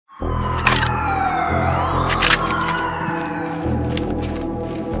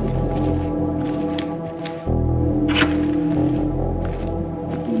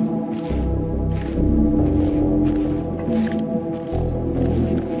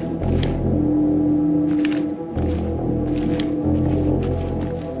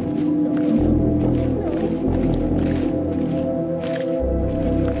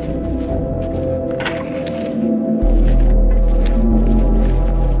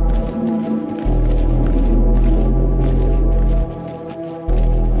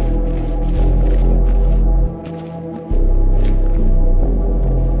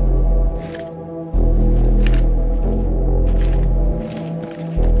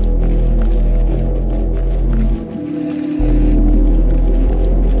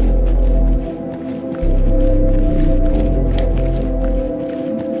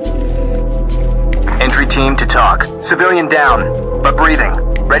Team to talk. Civilian down, but breathing.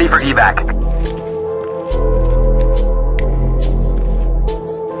 Ready for evac.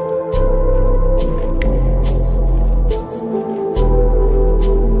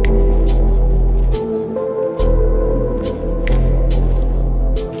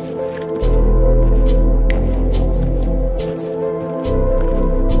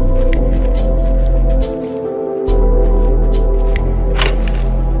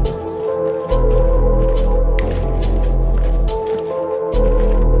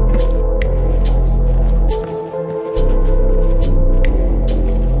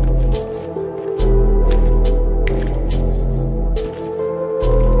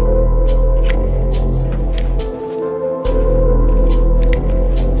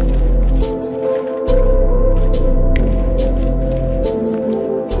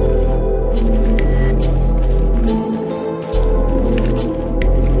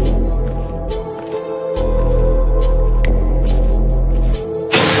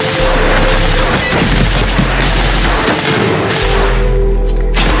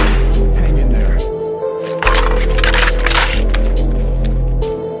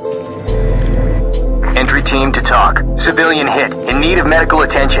 Team to talk. Civilian hit. In need of medical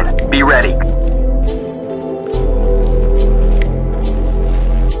attention. Be ready.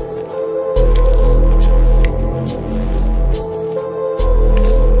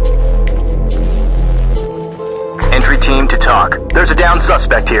 Entry team to talk. There's a down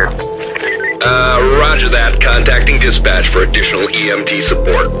suspect here. Roger that. Contacting dispatch for additional EMT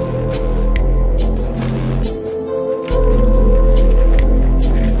support.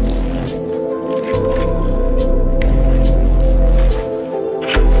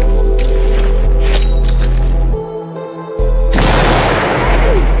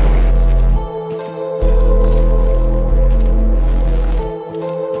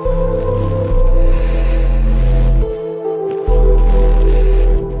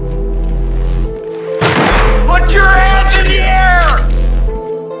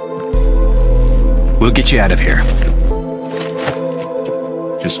 We'll get you out of here.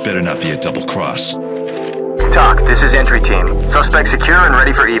 This better not be a double cross. Talk, this is entry team. Suspect secure and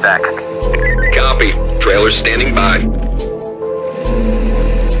ready for evac. Copy. Trailer standing by.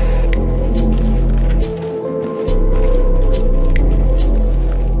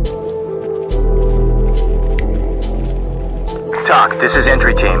 Talk, this is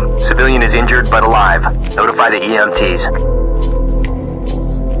entry team. Civilian is injured but alive. Notify the EMTs.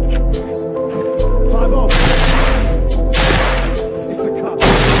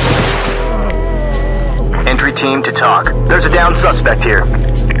 Entry team to talk. There's a down suspect here.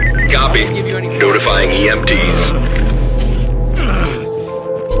 Copy. Notifying EMTs.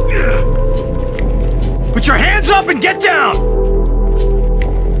 Put your hands up and get down!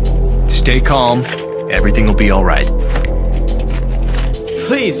 Stay calm. Everything will be all right.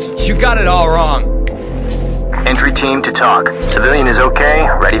 Please, you got it all wrong. Entry team to talk. Civilian is okay,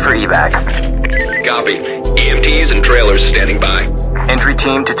 ready for evac. Copy. EMTs and trailers standing by. Entry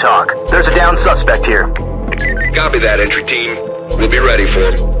team to talk. There's a down suspect here. Copy that, entry team. We'll be ready for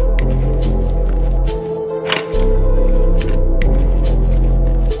him.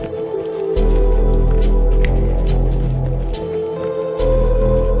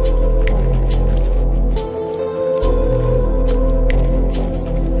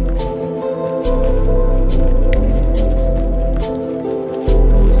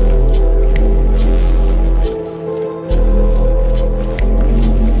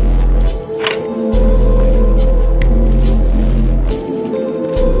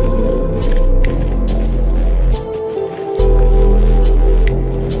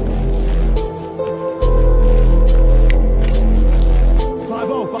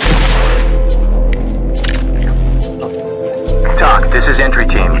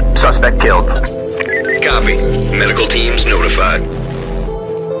 Suspect killed. Copy. Medical teams notified.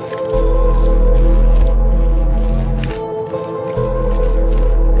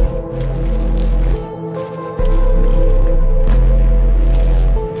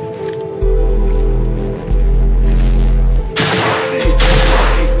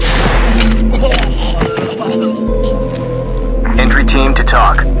 Entry team to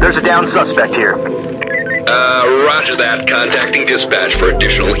talk. There's a down suspect here. Roger that. Contacting dispatch for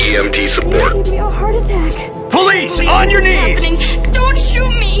additional EMT support. Give me a heart attack. Police, Please, on your this is knees! happening. Don't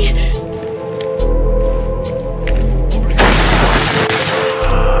shoot me!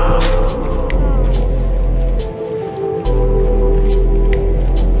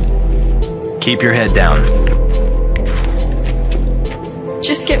 Keep your head down.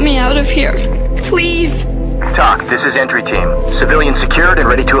 Just get me out of here. Please. Talk, this is entry team. Civilian secured and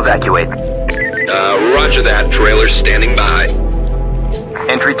ready to evacuate. Roger that. Trailer standing by.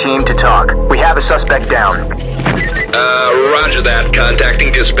 Entry team to talk. We have a suspect down. Roger that.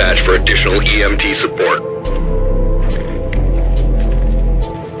 Contacting dispatch for additional EMT support.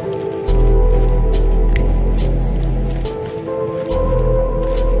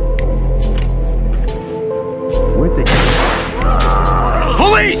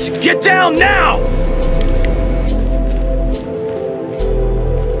 Police, get down now!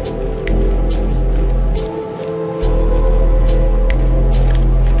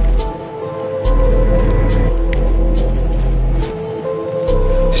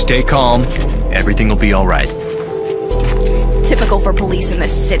 Stay calm. Everything will be all right. Typical for police in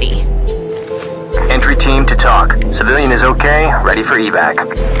this city. Entry team to talk. Civilian is okay, ready for evac.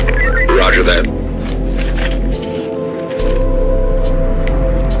 Roger that.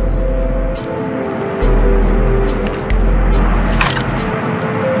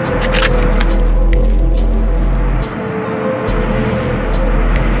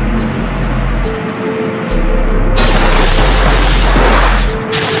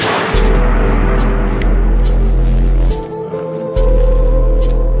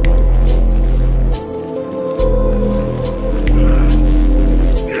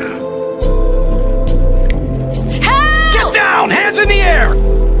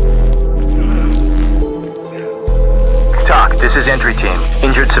 This is entry team.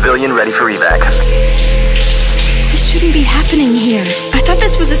 Injured civilian ready for evac. This shouldn't be happening here. I thought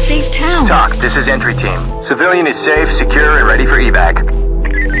this was a safe town. Talk, this is entry team. Civilian is safe, secure, and ready for evac.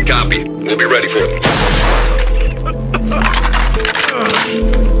 Copy. We'll be ready for them.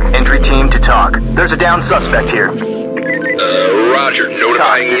 Entry team to talk. There's a down suspect here. Roger.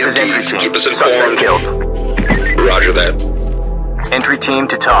 Notifying Talk, this is entry EMTs. team. Keep us Suspect informed. killed. Roger that. Entry team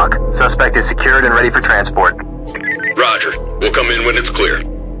to talk. Suspect is secured and ready for transport. Roger. We'll come in when it's clear.